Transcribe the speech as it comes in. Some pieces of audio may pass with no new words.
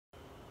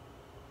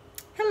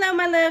Hello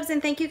my loves,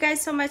 and thank you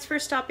guys so much for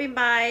stopping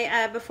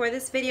by. Before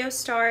this video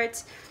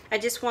starts, I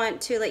just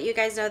want to let you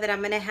guys know that I'm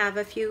going to have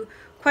a few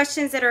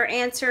questions that are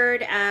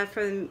answered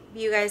from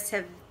you guys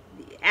have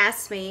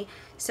asked me,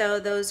 so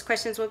those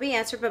questions will be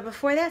answered. But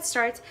before that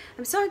starts,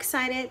 I'm so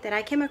excited that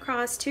I came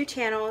across two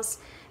channels.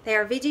 They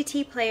are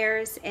VGT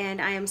players, and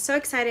I am so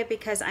excited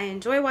because I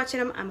enjoy watching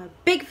them. I'm a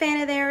big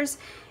fan of theirs,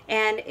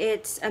 and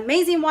it's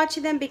amazing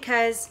watching them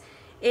because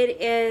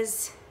it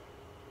is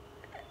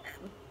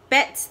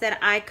bets that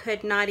I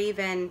could not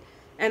even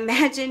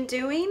imagine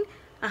doing.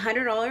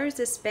 $100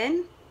 a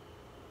spin.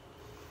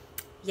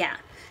 Yeah.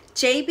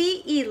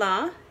 JB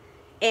Elah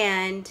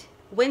and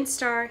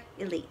WINSTAR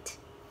Elite.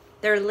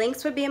 Their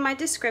links would be in my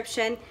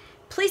description.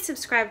 Please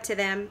subscribe to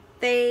them.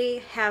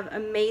 They have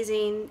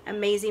amazing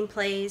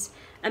plays,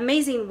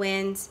 amazing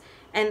wins,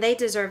 and they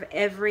deserve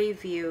every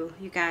view,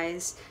 you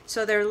guys.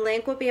 So their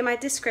link will be in my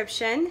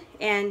description,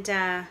 and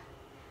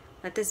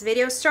let this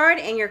video start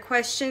and your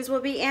questions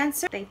will be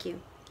answered. Thank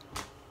you.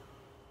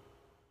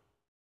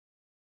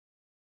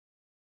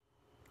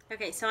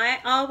 Okay, so I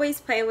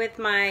always play with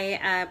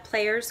my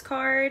player's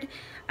card.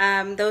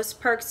 Those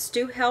perks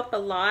do help a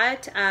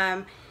lot.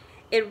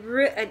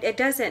 It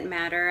doesn't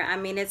matter. I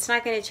mean, it's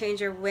not going to change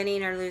your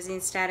winning or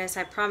losing status.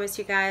 I promise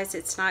you guys,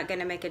 it's not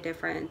going to make a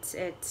difference.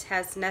 It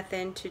has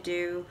nothing to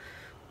do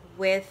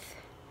with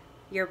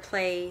your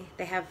play.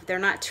 They're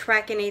not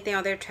tracking anything.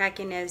 All they're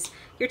tracking is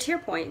your tier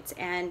points,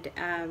 and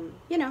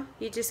you know,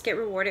 you just get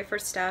rewarded for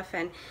stuff.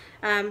 And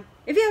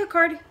if you have a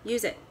card,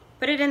 use it.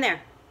 Put it in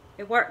there.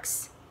 It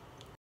works.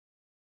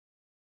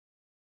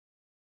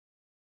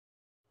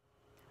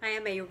 I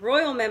am a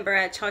royal member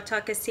at Choctaw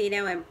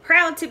Casino and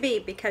proud to be,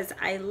 because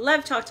I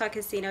love Choctaw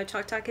Casino.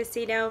 Choctaw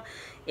Casino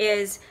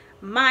is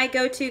my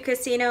go-to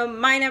casino,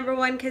 my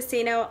 #1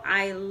 casino.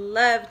 I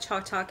love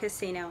Choctaw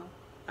Casino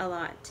a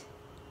lot.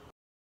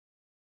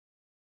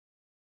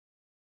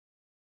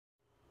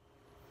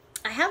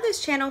 I have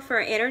this channel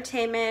for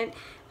entertainment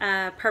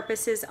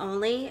purposes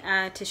only,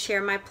 to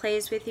share my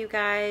plays with you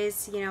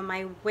guys, you know,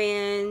 my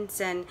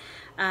wins, and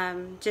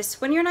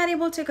just when you're not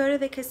able to go to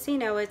the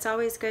casino, it's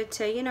always good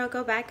to, you know,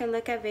 go back and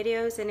look at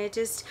videos. And it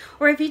just,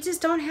 or if you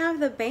just don't have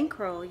the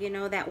bankroll, you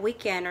know, that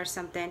weekend or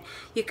something,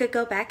 you could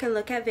go back and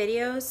look at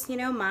videos, you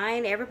know,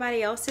 mine,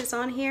 everybody else is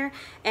on here,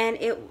 and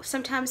it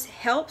sometimes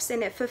helps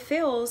and it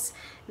fulfills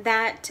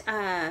that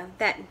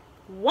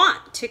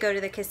want to go to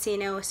the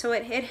casino. So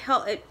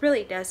it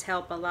really does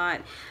help a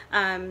lot,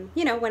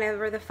 you know,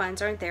 whenever the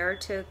funds aren't there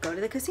to go to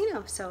the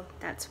casino. So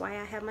that's why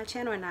I have my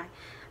channel, and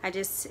I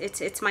just,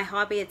 it's my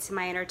hobby, it's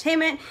my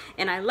entertainment,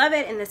 and I love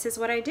it, and this is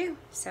what I do,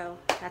 so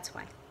that's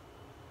why.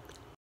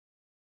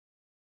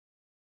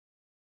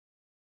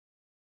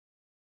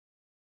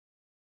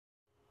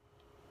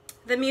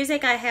 The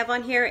music I have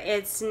on here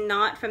is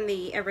not from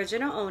the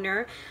original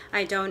owner.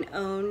 I don't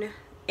own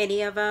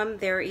any of them.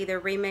 They're either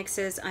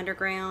remixes,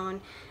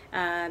 underground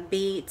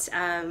beats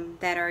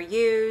that are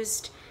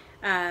used,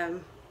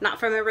 not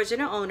from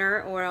original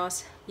owner, or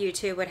else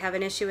YouTube would have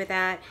an issue with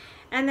that.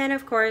 And then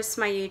of course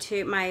my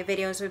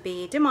videos would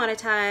be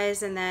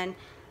demonetized, and then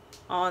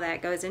all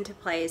that goes into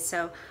place.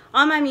 So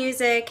all my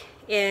music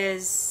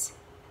is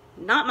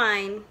not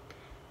mine,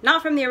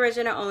 not from the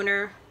original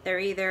owner. They're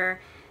either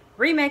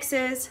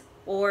remixes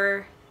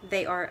or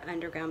they are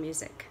underground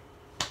music.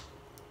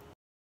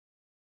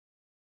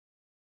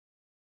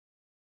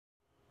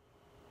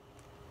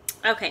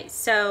 Okay,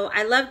 so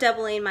I love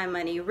doubling my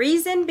money.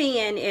 Reason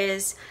being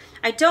is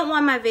I don't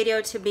want my video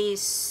to be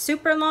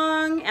super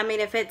long. I mean,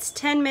 if it's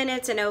 10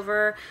 minutes and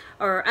over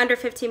or under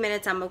 15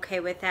 minutes, I'm okay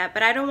with that.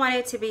 But I don't want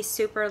it to be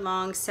super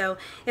long. So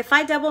if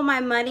I double my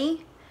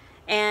money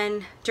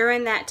and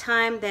during that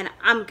time, then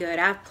I'm good.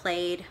 I've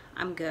played,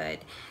 I'm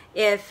good.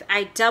 If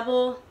I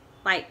double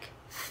like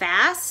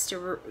fast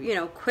or, you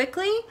know,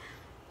 quickly,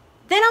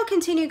 then I'll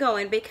continue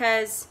going,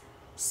 because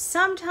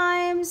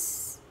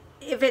sometimes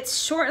if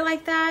it's short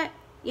like that,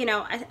 you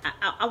know,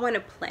 I want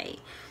to play.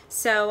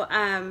 So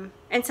and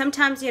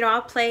sometimes, you know,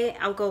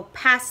 I'll go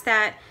past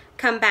that,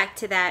 come back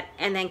to that,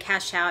 and then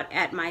cash out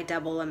at my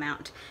double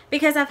amount,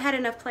 because I've had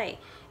enough play,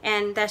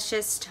 and that's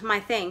just my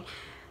thing.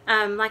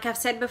 Like I've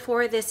said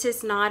before, this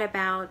is not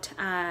about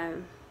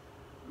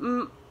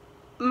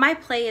my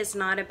play is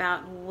not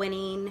about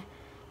winning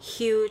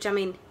huge. I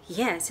mean,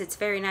 yes, it's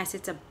very nice,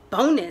 it's a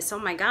bonus, oh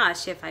my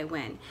gosh, if I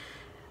win.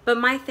 But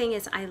my thing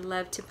is, I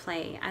love to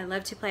play. I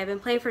love to play. I've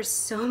been playing for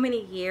so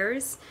many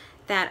years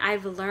that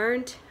I've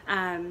learned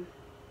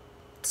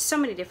so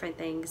many different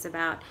things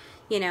about,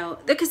 you know,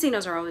 the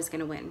casinos are always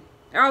going to win.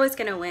 They're always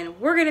going to win.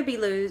 We're going to be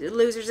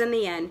losers in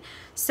the end.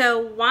 So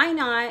why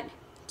not,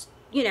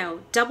 you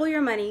know, double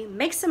your money,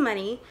 make some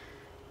money,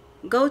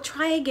 go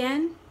try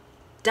again,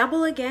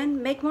 double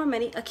again, make more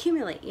money,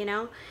 accumulate, you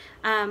know.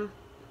 And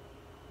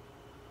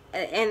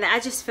I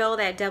just feel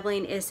that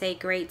doubling is a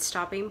great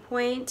stopping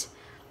point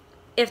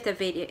if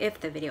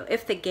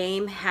the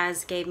game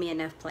has gave me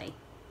enough play.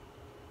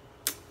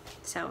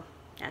 So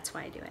that's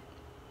why I do it.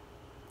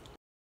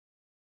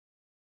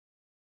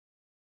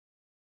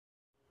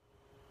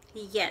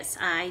 Yes,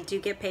 I do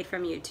get paid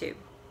from YouTube.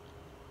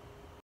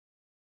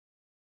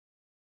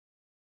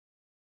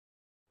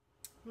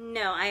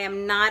 No, I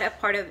am not a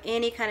part of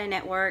any kind of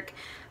network.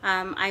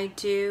 I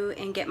do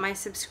and get my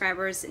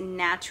subscribers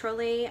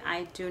naturally.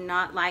 I do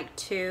not like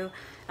to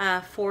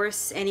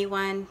force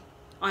anyone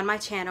on my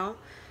channel.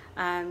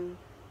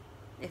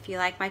 If you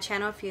like my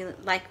channel, if you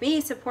like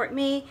me, support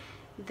me,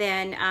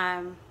 then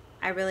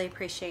I really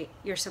appreciate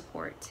your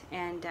support,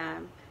 and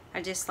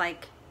I just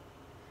like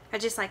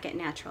it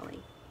naturally.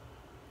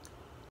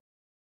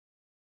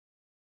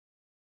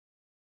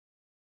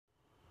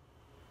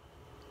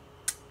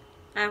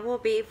 I will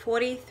be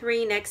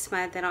 43 next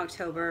month in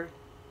October.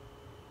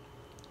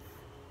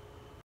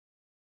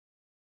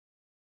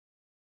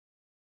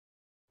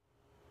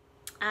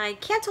 I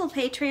canceled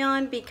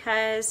Patreon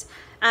because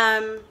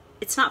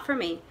it's not for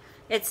me.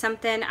 It's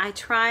something I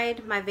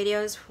tried. My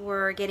videos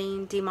were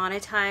getting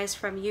demonetized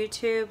from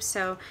YouTube,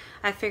 so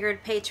I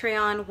figured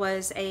Patreon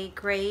was a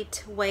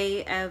great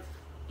way of,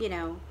 you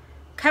know,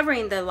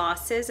 covering the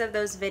losses of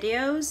those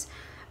videos.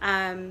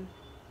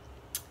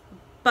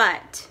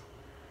 But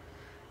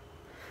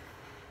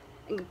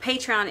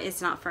Patreon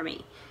is not for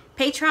me.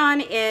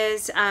 Patreon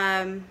is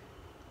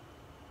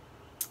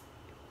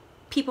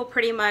people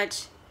pretty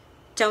much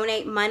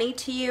donate money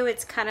to you.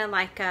 It's kind of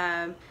like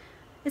a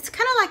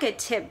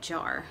tip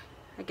jar,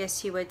 I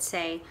guess you would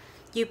say.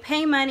 You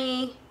pay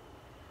money,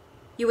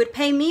 you would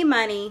pay me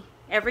money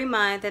every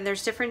month, and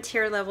there's different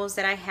tier levels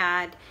that I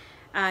had.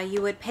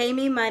 You would pay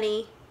me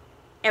money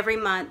every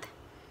month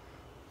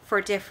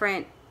for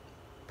different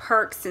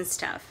perks and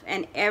stuff,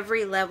 and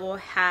every level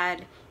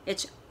had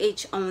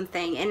its own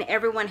thing, and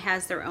everyone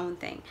has their own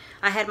thing.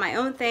 I had my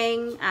own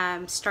thing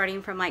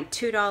starting from like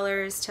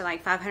 $2 to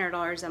like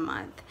 $500 a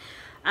month.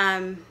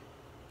 I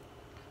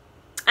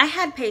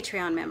had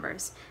Patreon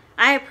members.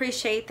 I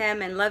appreciate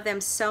them and love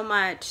them so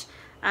much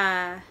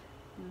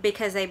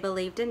because they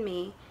believed in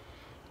me,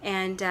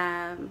 and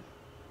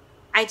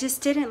I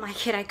just didn't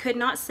like it. I could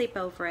not sleep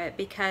over it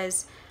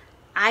because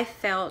I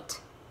felt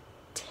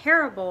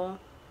terrible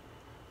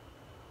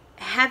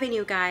having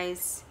you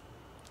guys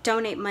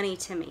donate money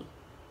to me.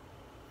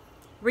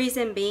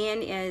 Reason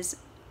being is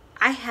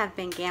I have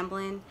been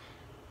gambling,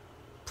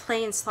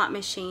 playing slot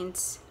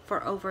machines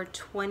for over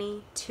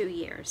 22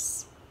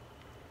 years.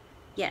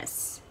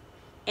 Yes,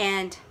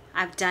 and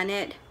I've done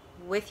it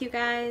with you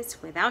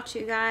guys, without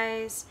you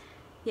guys,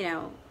 you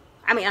know,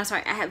 I mean, I'm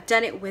sorry, I have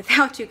done it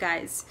without you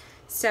guys.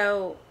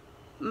 So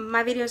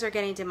my videos are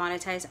getting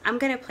demonetized. I'm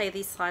gonna play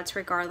these slots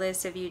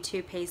regardless if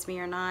YouTube pays me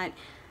or not.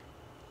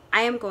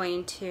 I am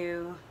going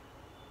to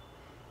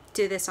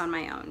do this on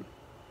my own.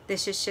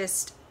 This is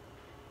just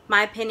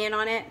my opinion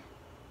on it.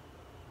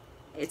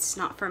 It's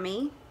not for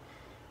me.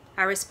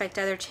 I respect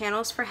other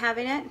channels for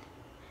having it.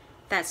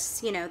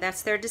 That's, you know,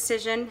 that's their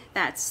decision.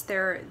 That's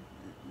their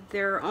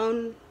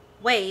own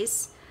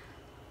ways,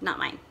 not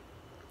mine.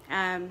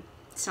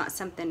 It's not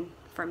something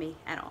for me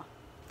at all.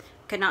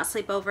 Could not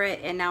sleep over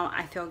it, and now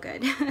I feel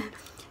good.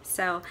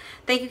 So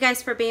thank you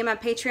guys for being my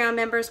Patreon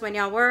members when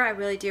y'all were. I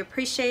really do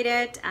appreciate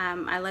it.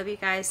 I love you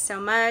guys so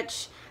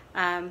much.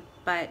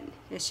 But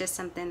it's just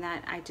something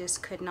that I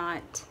just couldn't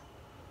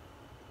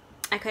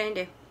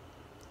do.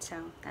 So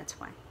that's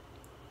why.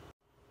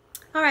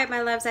 All right,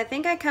 my loves, I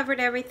think I covered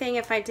everything.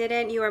 If I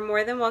didn't, you are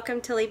more than welcome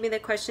to leave me the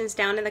questions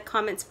down in the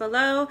comments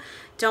below.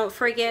 Don't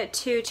forget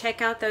to check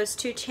out those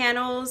two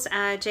channels,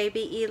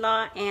 JB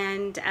Elah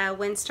and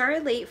WINSTAR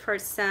Elite, for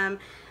some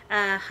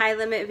high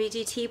limit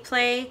VGT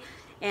play.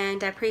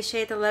 And I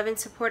appreciate the love and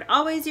support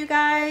always, you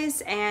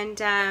guys. And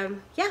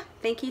yeah,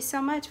 thank you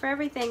so much for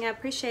everything. I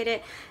appreciate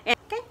it. And,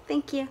 okay,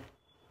 thank you.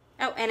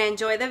 Oh, and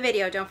enjoy the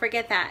video. Don't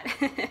forget that.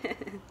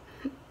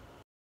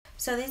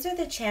 So these are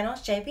the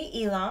channels, JB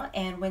Elah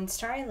and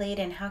WINSTAR Elite,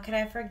 and how could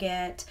I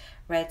forget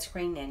Red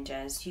Screen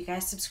Ninjas. You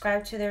guys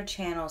subscribe to their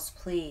channels,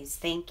 please.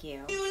 Thank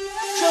you.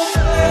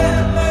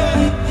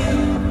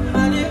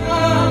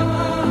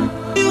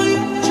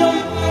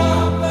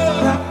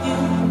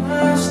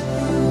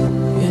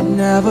 You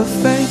never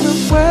fade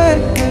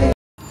away.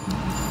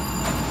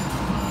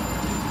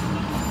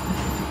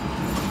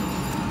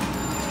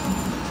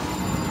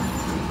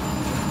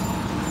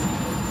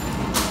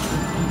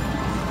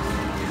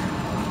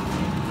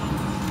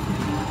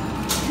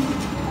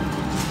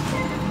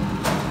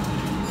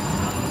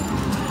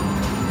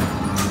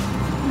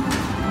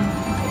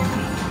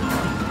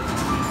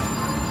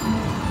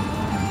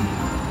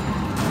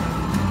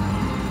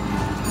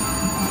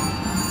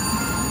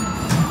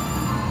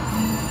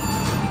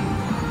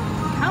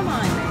 Come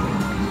on,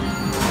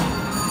 baby.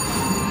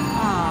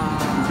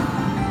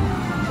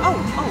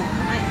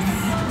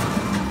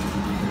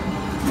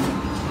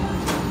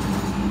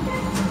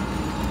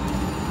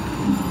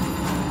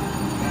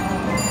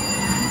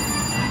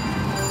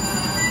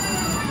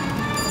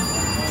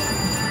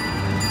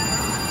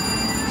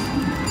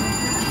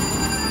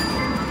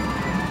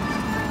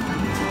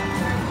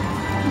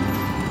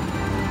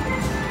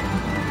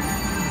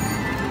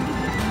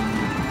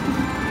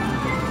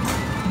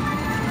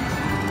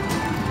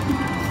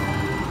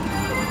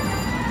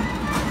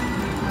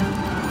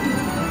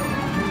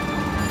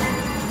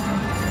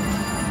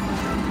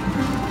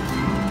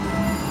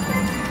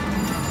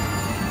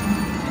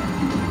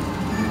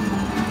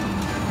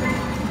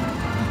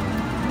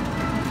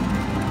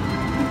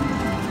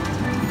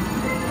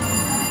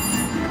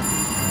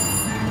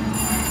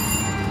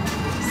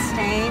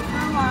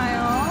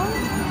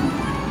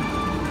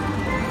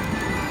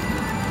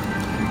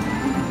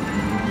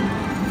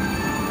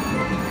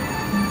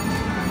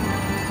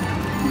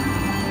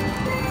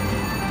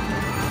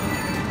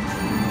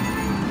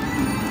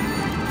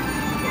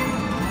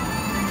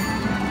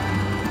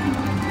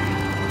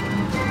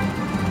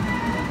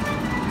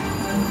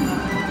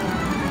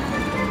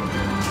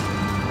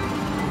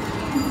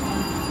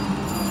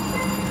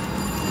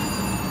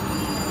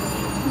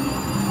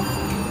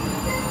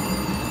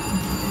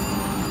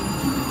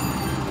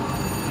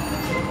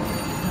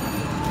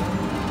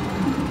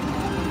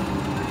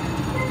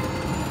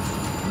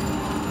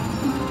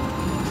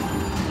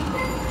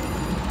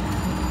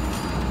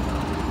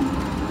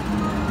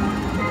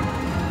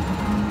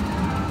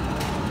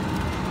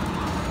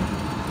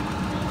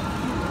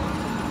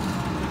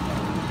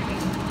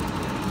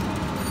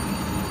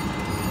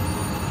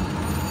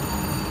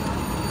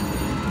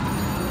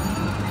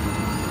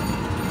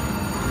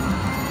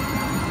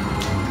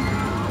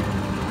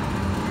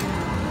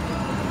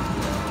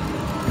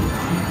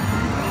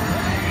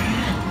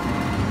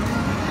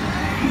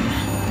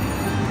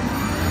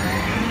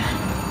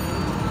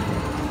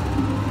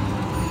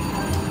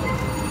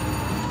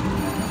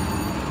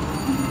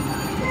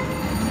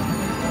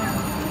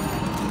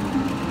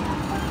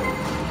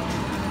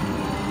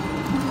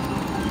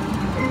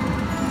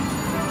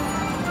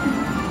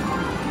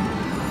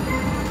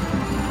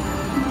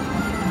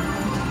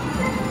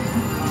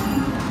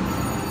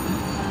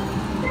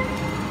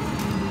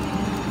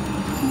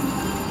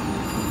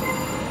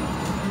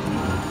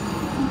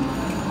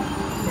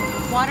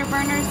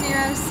 Waterburner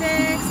 06.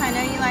 I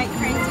know you like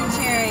Crazy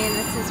Cherry, and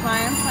this is why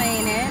I'm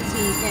playing it, so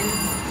you can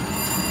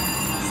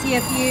see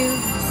a few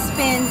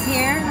spins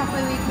here.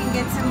 Hopefully we can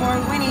get some more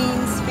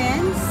winning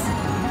spins.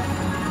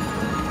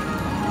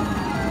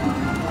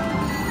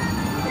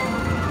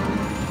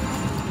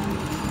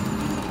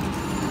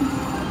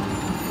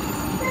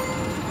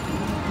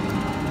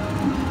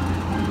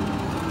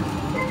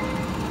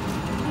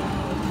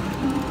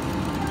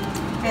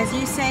 As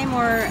you say,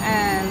 more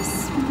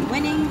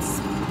winning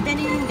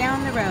spinning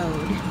down the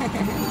road.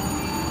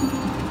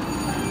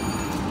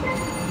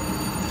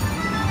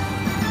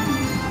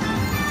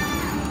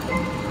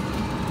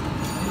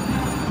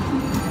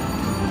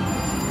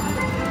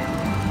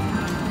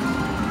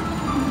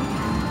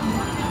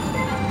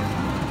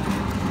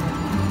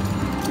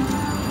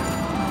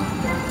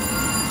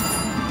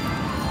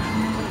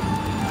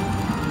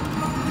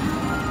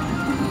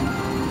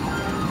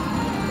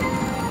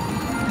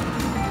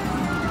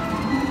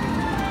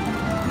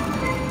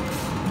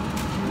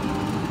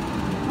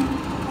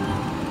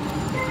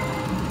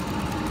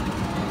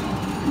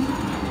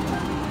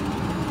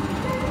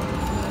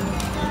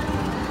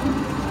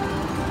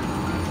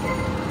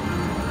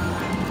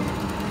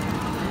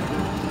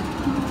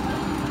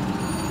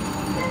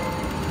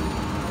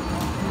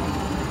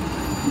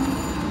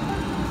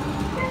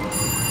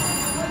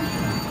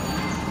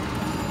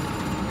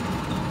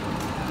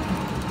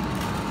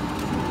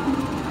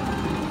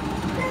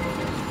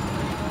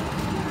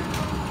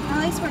 At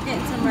least we're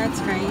getting some red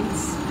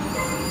screens.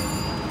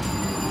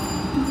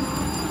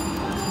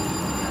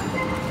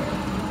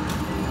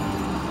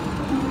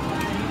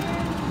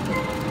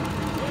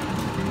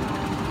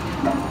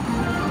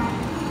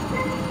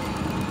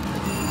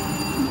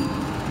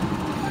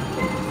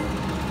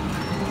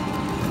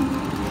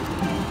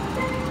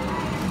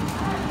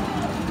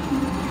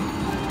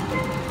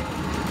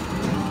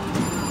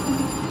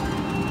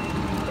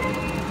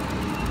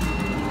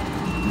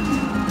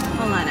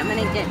 Hold on, I'm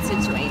gonna get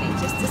situated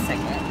just a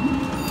second.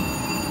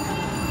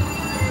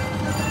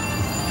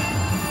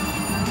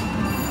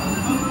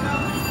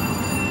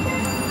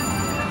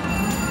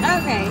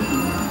 Okay.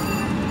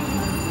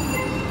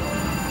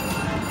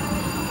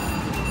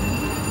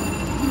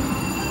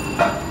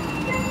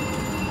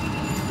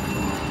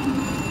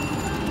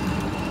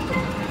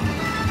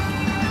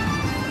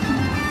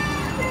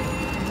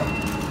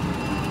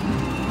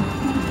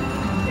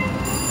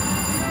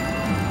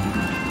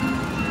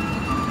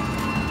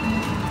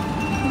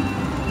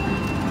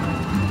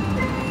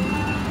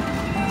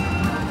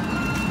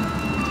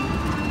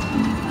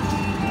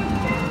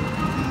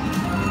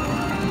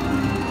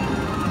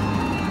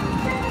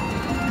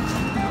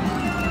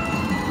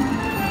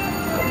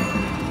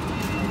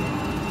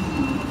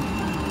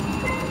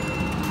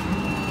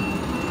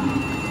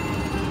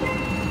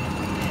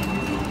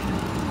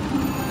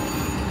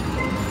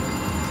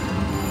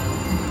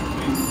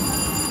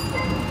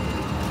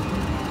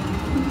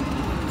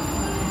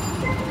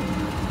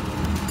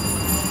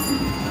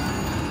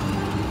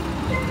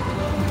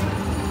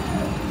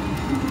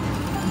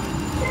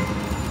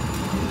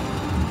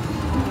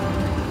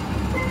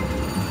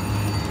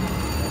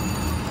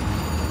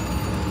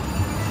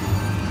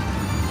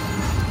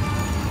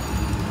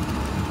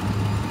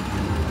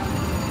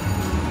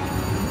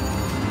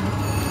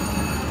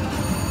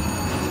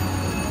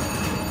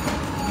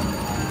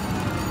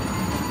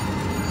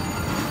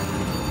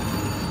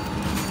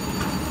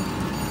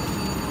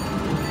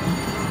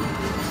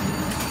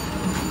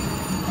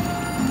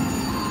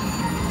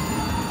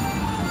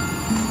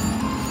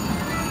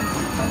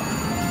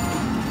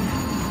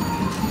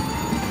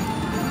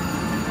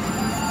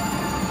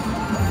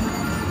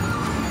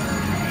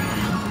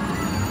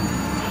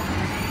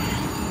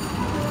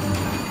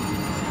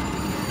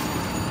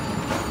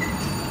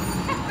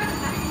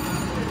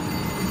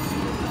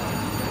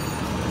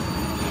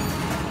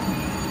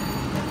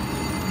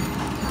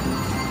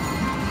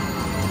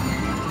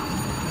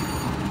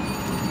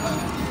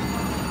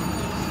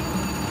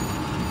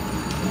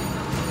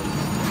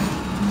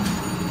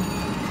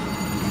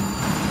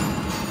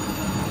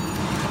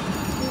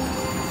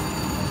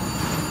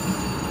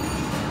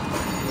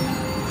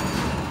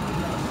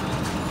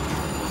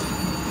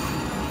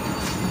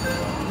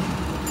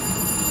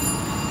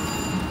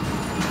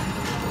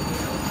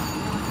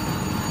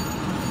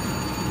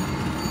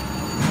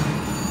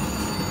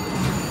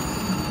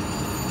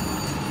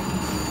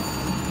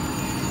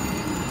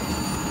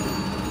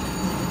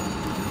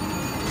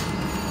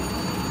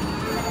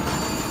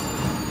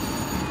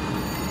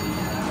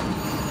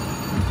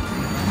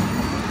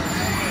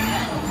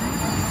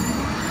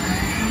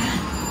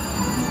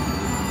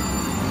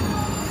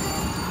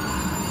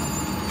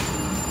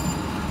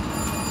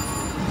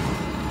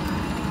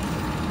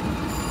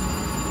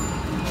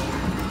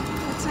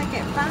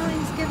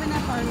 Finally's given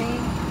up on me.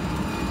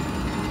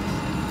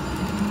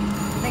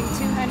 I think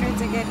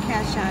 200's a good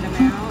cash out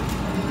amount.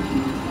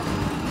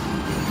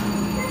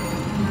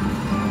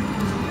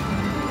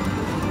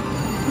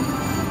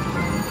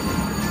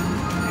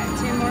 Got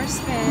 2 more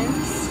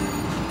spins.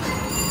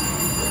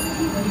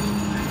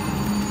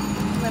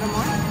 A little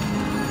more.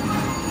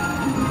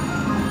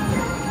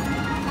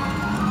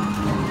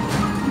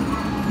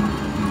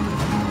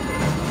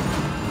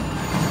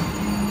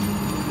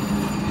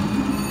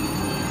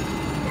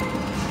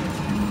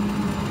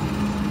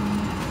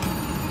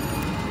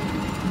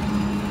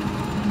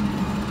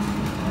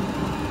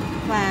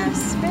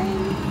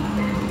 spin.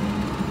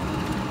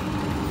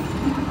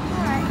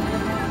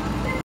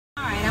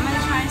 Alright, I'm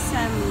gonna try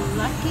some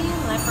Lucky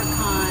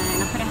Leprechaun.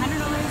 I put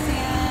 $100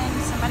 in.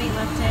 Somebody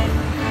left it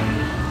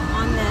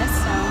on this,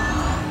 so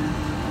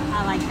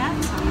I like that.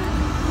 So I'm gonna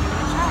give it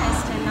a try.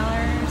 It's $10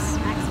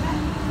 max bet.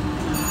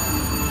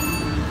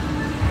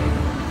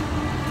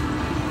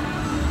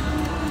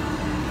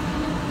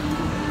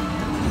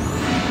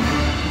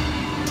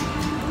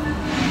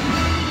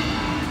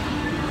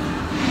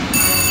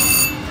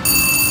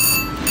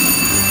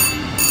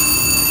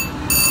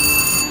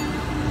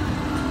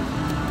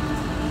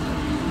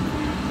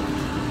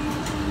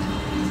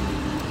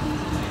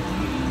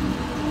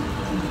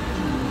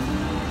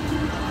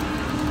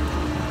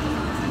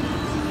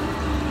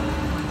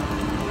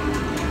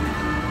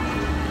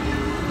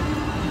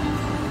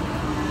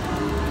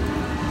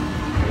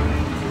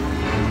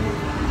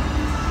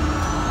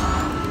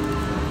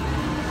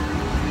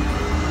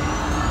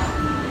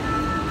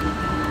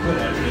 Good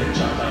afternoon,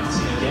 Choctaw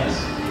Casino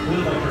guests. We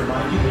would like to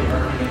remind you that we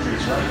are earning entries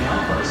right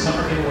now for our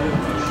summer giveaway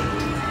promotion.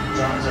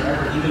 Drawings are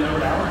ever even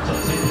over an hour until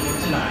 10 p.m.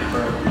 tonight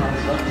for a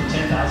prize of up to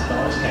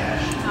 $10,000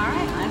 cash.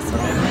 Alright, let's go.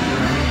 Remember, you're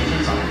earning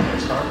entries on your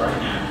postcard right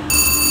now.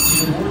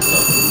 See the boards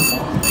open for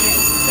more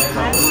information. As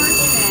always,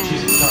 thank you for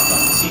choosing Choctaw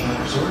Casino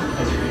Resort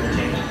as your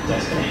entertainment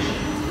destination.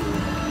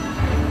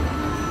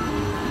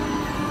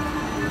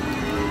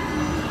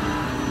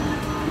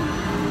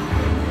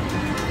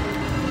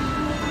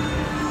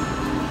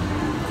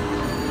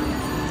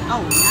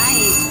 Oh,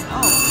 nice.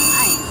 Oh,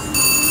 nice.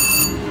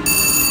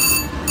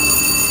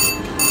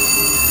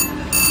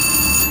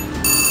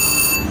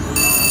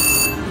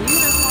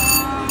 Beautiful.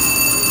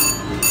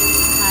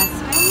 Last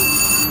spin.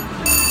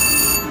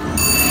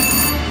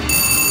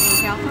 Thank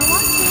y'all for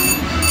watching.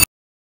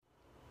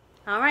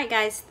 Alright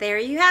guys, there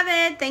you have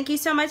it. Thank you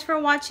so much for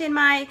watching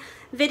my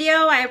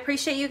video. I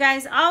appreciate you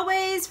guys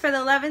always for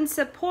the love and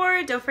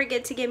support. Don't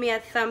forget to give me a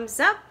thumbs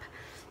up.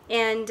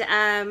 And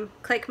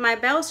click my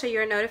bell so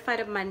you're notified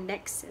of my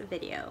next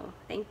video.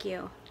 Thank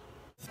you.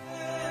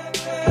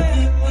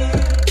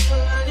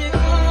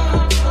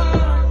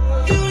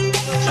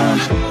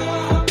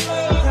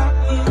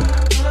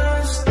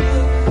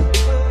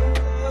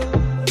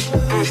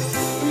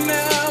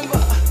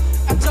 Remember,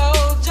 I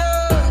told you,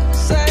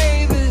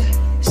 save it,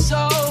 it's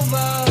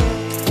over.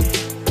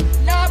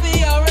 And I'll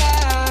be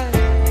alright.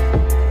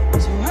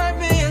 So hurt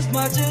me as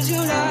much as you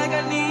like.